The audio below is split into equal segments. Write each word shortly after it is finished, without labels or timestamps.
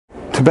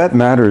Tibet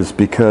matters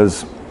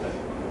because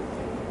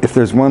if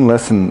there's one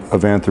lesson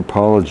of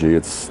anthropology,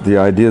 it's the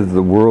idea that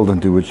the world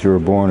into which you were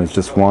born is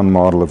just one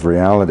model of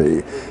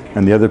reality,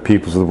 and the other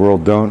peoples of the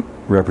world don't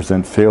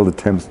represent failed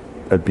attempts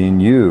at being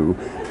you.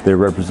 They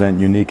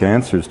represent unique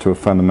answers to a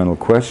fundamental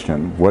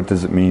question: what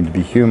does it mean to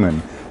be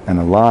human and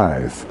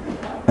alive?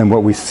 And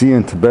what we see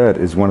in Tibet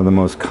is one of the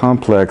most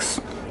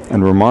complex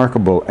and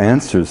remarkable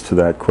answers to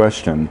that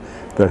question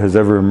that has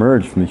ever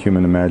emerged from the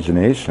human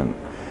imagination.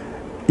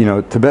 You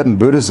know, Tibetan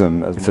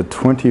Buddhism is a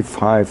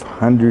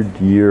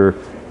 2,500-year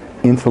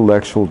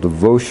intellectual,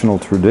 devotional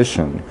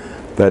tradition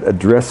that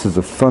addresses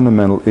the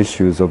fundamental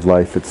issues of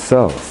life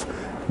itself.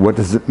 What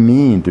does it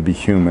mean to be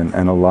human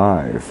and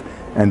alive?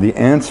 And the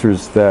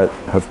answers that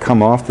have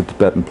come off the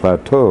Tibetan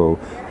plateau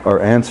are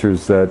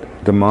answers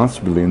that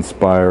demonstrably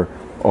inspire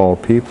all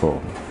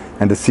people.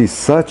 And to see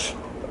such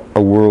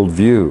a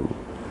worldview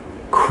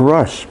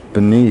crush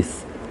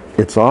beneath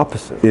its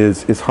opposite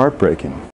is heartbreaking.